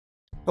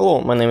Hello,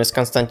 my name is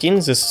Konstantin,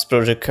 this is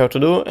Project How to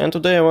Do, and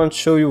today I want to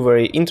show you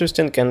very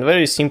interesting and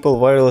very simple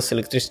wireless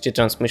electricity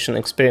transmission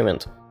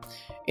experiment.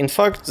 In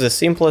fact, the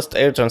simplest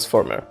air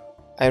transformer.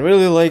 I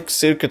really like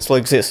circuits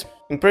like this,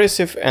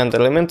 impressive and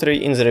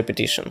elementary in the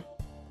repetition.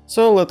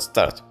 So let's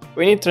start.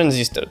 We need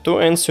transistor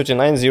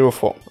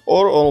 2N3904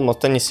 or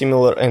almost any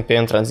similar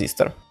NPN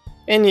transistor.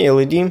 Any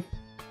LED.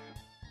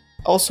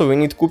 Also we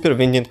need Cooper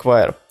winding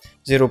wire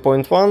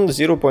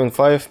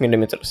 0.1-0.5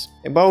 mm,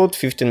 about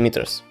 15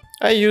 meters.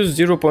 I use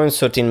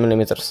 0.13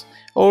 mm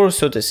or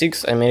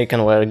 36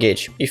 American wire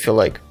gauge, if you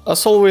like.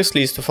 As always,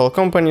 list of all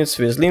components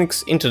with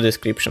links into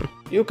description.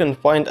 You can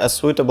find a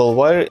suitable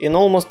wire in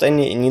almost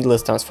any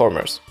needless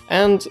transformers.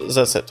 And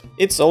that's it.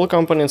 It's all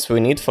components we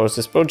need for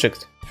this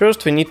project.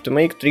 First we need to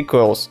make 3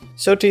 coils,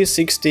 30,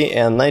 60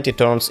 and 90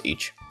 turns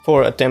each.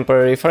 For a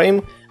temporary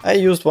frame, I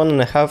used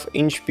 1.5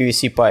 inch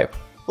PVC pipe.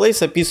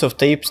 Place a piece of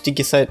tape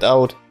sticky side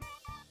out,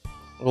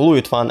 glue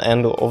it one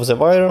end of the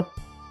wire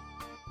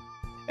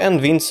and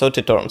wind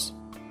 30 turns.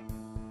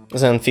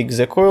 Then fix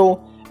the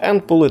coil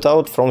and pull it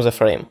out from the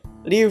frame.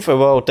 Leave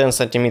about 10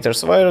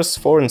 cm wires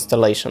for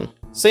installation.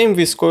 Same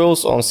with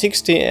coils on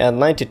 60 and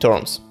 90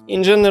 turns.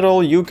 In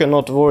general, you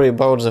cannot worry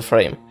about the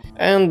frame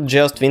and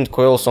just wind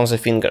coils on the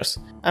fingers.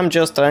 I'm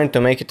just trying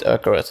to make it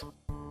accurate.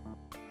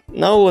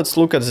 Now let's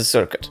look at the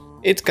circuit.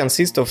 It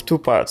consists of 2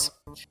 parts.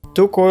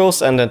 2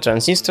 coils and a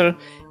transistor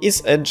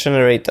is a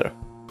generator,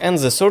 and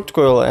the third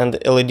coil and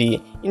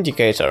LED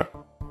indicator.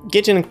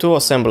 Getting to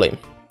assembly.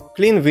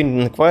 Clean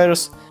winding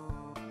wires,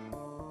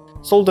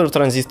 solder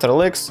transistor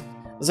legs,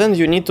 then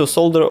you need to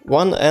solder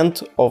one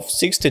end of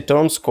 60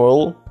 turns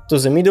coil to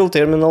the middle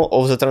terminal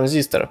of the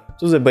transistor,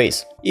 to the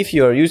base, if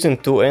you are using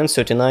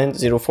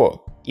 2N3904.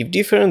 If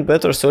different,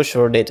 better search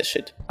your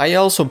datasheet. I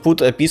also put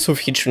a piece of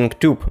heat shrink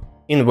tube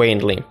in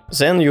vainly,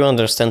 then you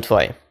understand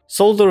why.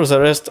 Solder the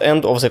rest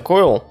end of the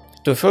coil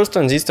to first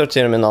transistor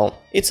terminal,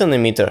 it's an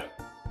emitter.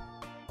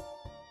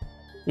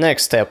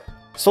 Next step,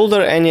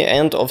 solder any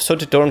end of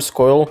 30 turns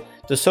coil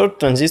to third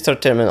transistor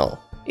terminal,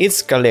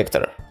 it's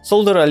collector.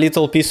 Solder a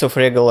little piece of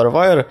regular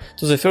wire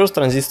to the first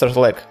transistor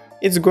leg,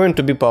 it's going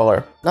to be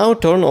power. Now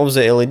turn off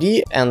the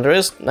LED and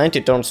rest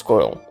 90 turns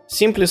coil.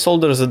 Simply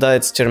solder the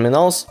diodes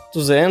terminals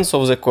to the ends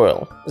of the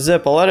coil, the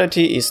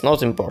polarity is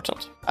not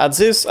important. At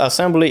this,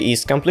 assembly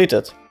is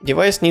completed.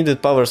 Device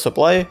needed power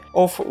supply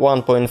of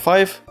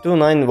 1.5 to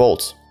 9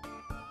 volts.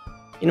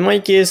 In my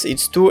case,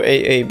 it's 2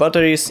 AA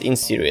batteries in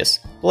series.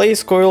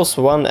 Place coils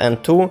 1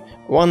 and 2,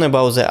 one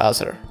above the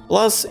other.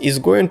 Plus is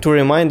going to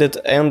remind it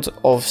end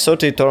of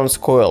 30 turns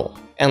coil,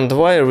 and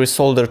wire we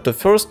solder to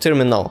first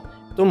terminal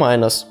to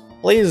minus.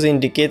 Place the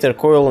indicator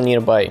coil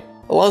nearby.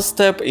 Last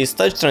step is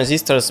touch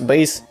transistor's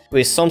base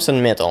with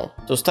something metal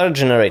to start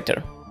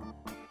generator.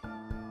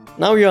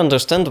 Now you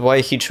understand why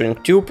heat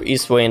shrink tube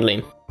is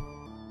vainly.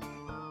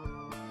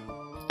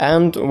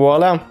 And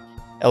voila!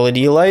 LED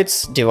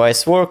lights,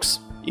 device works.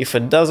 If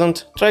it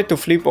doesn't, try to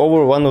flip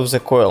over one of the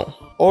coil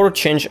or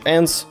change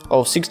ends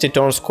of 60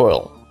 turns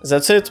coil.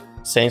 That's it.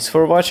 Thanks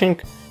for watching,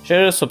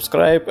 share,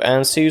 subscribe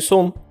and see you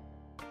soon.